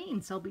green.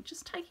 So I'll be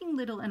just taking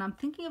little, and I'm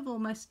thinking of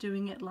almost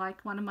doing it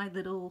like one of my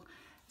little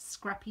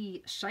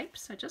scrappy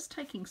shapes. So just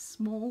taking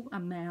small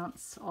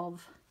amounts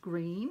of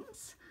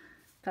greens,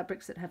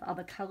 fabrics that have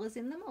other colours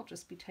in them. I'll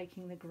just be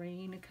taking the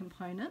green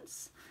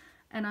components,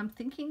 and I'm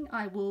thinking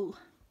I will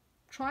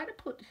try to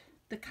put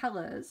the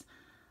colours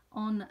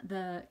on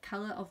the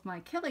colour of my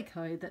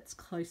calico that's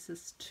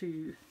closest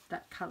to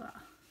that colour.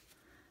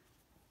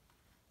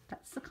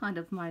 That's the kind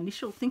of my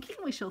initial thinking.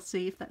 We shall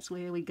see if that's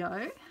where we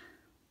go.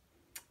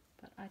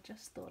 But I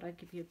just thought I'd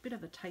give you a bit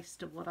of a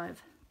taste of what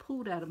I've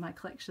pulled out of my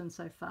collection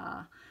so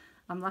far.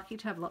 I'm lucky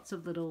to have lots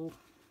of little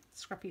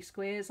scrappy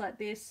squares like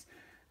this.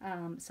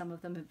 Some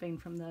of them have been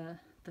from the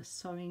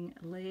sewing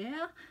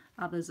layer.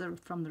 Others are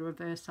from the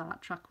reverse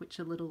art truck, which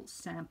are little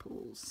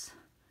samples.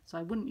 So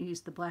I wouldn't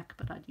use the black,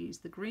 but I'd use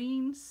the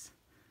greens.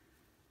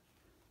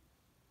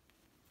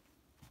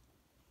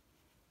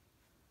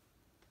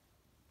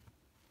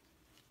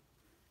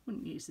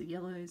 Wouldn't use the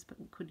yellows, but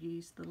we could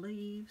use the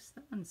leaves.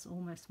 That one's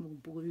almost more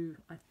blue,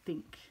 I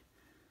think.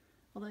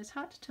 Although it's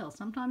hard to tell.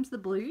 Sometimes the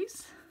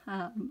blues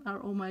are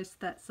almost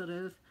that sort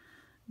of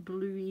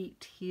bluey,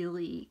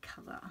 tealy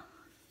colour.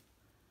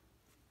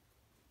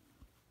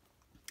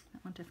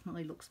 That one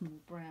definitely looks more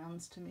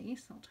browns to me,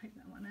 so I'll take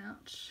that one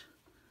out.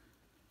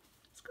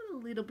 It's got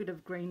a little bit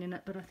of green in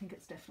it, but I think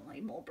it's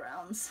definitely more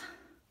browns.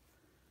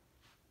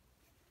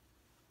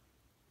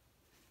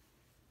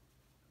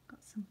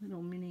 Got some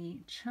little mini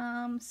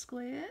charm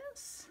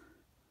squares.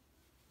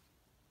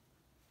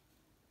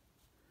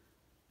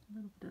 A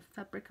little bit of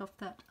fabric off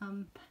that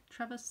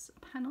Travis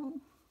panel.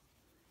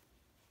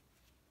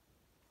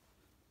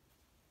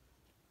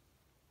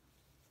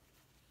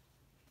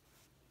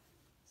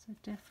 So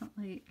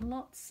definitely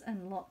lots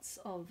and lots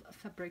of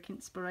fabric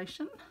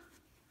inspiration.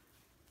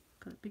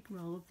 Got a big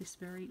roll of this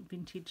very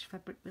vintage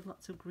fabric with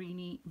lots of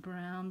greeny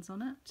browns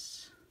on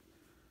it.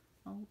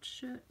 Old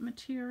shirt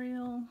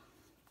material,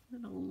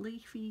 little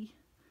leafy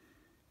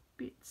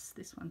bits.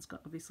 This one's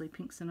got obviously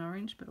pinks and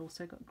orange, but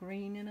also got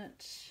green in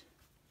it.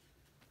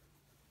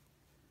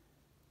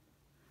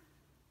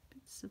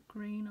 Bits of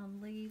green on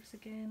leaves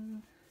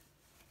again.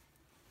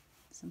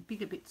 Some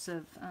bigger bits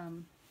of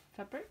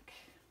fabric.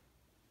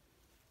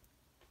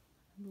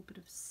 A little bit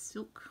of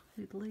silk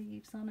with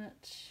leaves on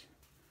it.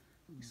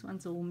 This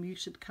one's all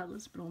muted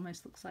colours, but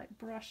almost looks like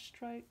brush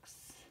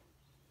strokes.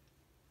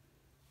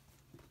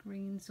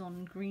 Greens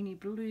on greeny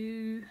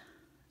blue.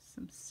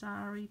 Some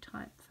sari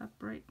type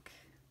fabric.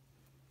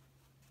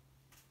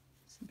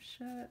 Some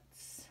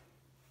shirts.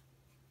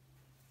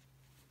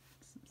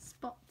 Some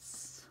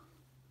spots.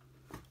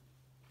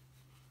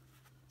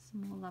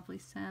 Some more lovely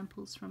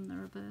samples from the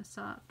reverse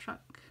art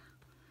truck.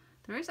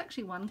 There is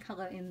actually one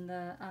colour in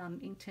the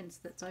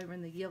Inktense that's over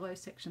in the yellow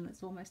section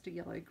that's almost a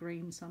yellow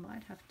green, so I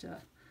might have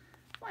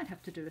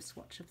to do a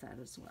swatch of that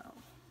as well.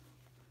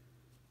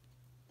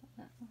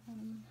 But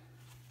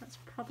that's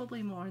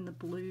probably more in the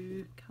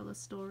blue colour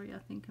story, I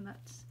think, and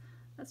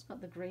that's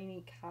got the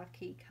greeny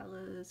khaki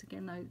colours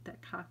again, though,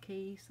 that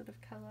khaki sort of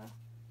colour.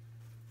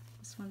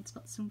 This one's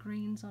got some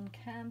greens on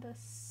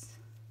canvas,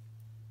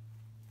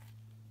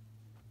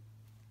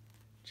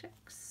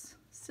 checks,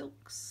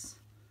 silks.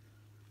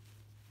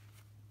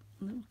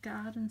 A little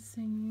garden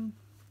scene,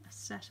 a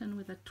satin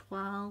with a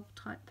toile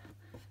type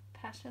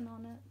pattern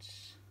on it.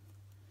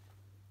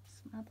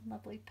 Some other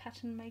lovely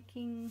pattern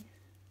making.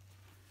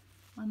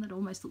 One that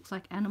almost looks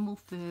like animal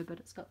fur, but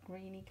it's got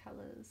greeny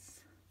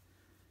colours.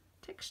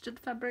 Textured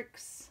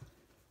fabrics.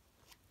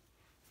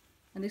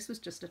 And this was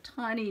just a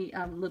tiny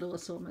little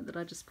assortment that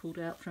I just pulled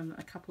out from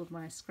a couple of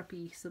my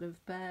scrappy sort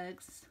of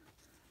bags.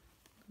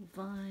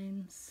 Little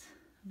vines,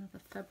 another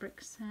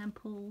fabric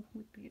sample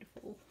with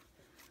beautiful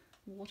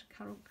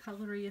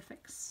watercolory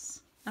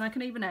effects. And I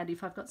can even add,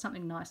 if I've got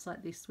something nice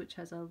like this which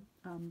has a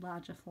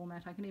larger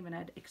format, I can even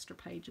add extra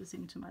pages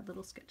into my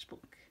little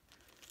sketchbook.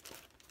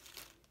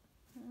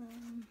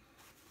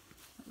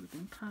 That would have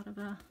been part of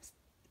a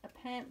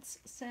pants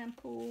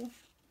sample.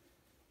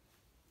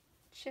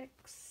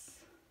 Checks.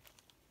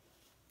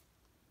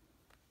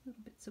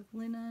 bits of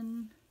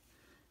linen,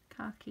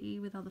 khaki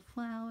with other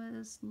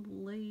flowers,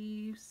 little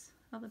leaves,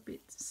 other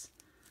bits,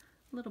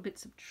 little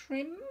bits of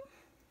trim.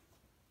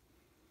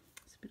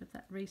 It's a bit of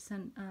that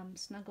recent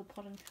Snuggle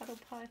Pot and Cuddle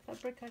Pie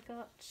fabric I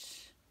got.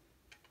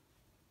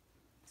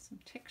 Some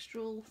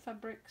textural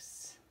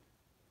fabrics,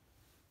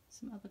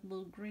 some other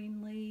little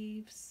green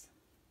leaves,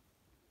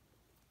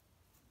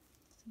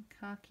 some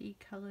khaki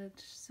coloured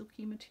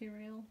silky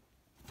material.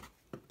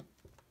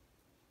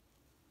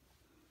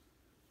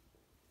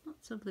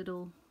 Lots of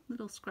little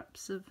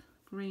scraps of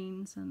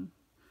greens and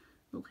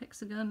little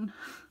hexagon,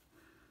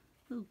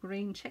 little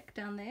green check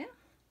down there.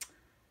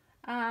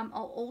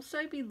 I'll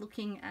also be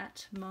looking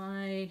at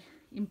my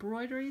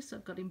embroideries. So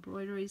I've got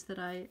embroideries that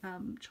I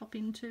chop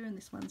into, and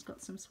this one's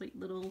got some sweet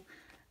little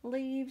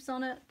leaves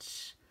on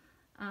it.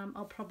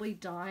 I'll probably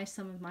dye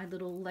some of my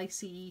little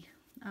lacy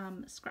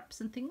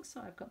scraps and things,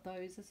 so I've got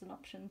those as an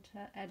option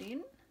to add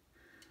in.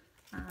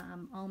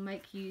 I'll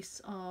make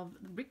use of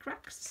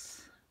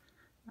rickracks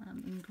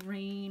in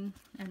green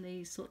and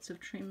these sorts of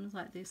trims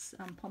like this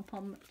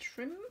pom-pom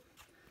trim.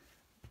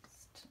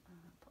 Just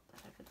pop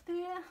that over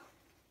there.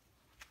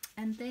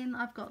 And then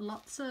I've got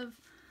lots of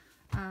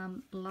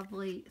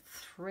lovely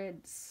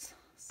threads.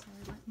 So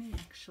let me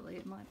actually,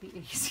 it might be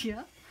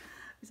easier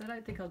because I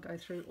don't think I'll go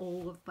through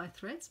all of my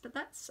threads, but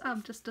that's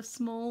just a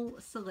small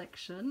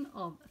selection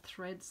of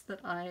threads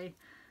that I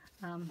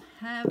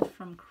have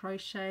from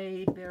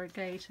crochet,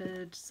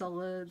 variegated,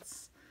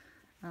 solids,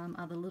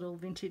 other little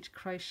vintage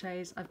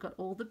crochets. I've got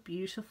all the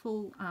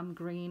beautiful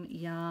green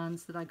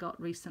yarns that I got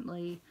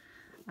recently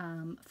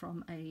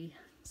from a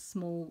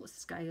small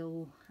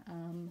scale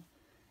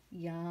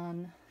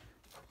yarn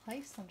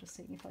place. I'm just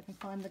seeing if I can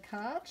find the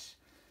card.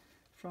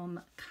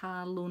 From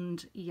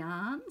Karlund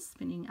Yarn,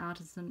 spinning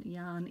artisan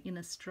yarn in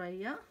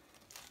Australia.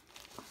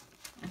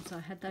 And so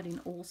I had that in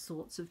all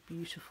sorts of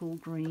beautiful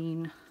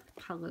green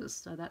colours,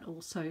 so that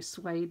also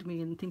swayed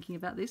me in thinking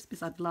about this,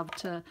 because I'd love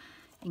to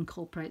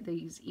incorporate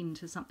these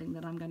into something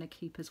that I'm going to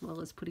keep, as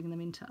well as putting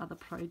them into other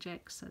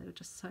projects. So there were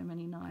just so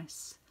many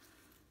nice,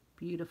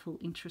 beautiful,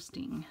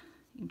 interesting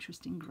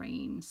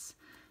greens.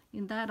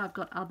 In that I've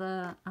got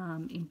other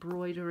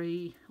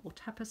embroidery or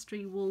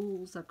tapestry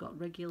wools. I've got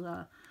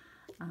regular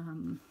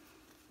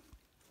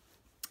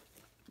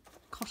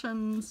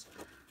cottons.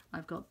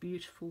 I've got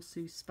beautiful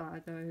Sue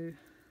Spargo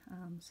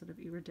sort of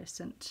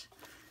iridescent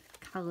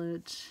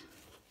coloured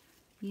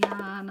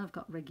yarn. I've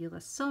got regular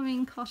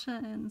sewing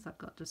cottons. I've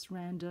got just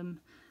random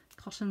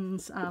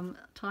cottons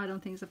tied on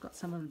things. I've got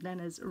some of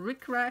Nana's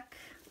rickrack.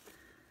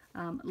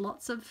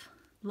 Lots of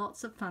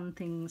fun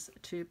things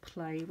to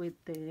play with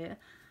there.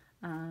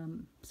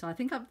 So I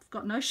think I've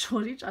got no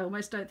shortage. I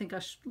almost don't think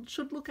I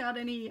should look out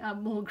any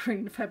more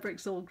green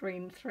fabrics or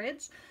green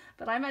threads,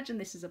 but I imagine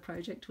this is a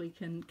project we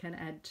can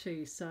add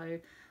to. So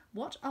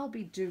what I'll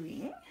be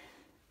doing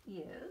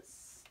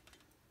is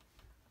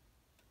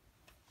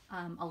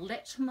I'll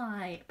let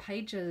my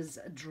pages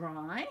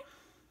dry,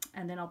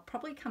 and then I'll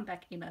probably come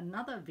back in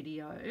another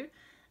video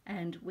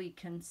and we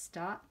can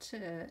start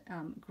to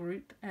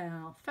group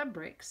our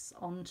fabrics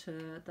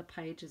onto the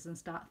pages and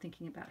start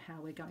thinking about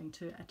how we're going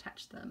to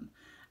attach them.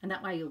 And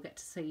that way you'll get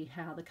to see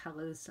how the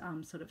colours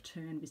sort of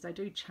turn, because they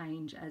do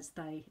change as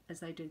they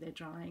do their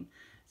drying.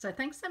 So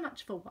thanks so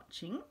much for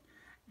watching,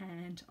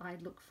 and I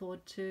look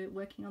forward to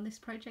working on this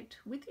project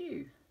with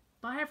you.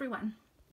 Bye everyone.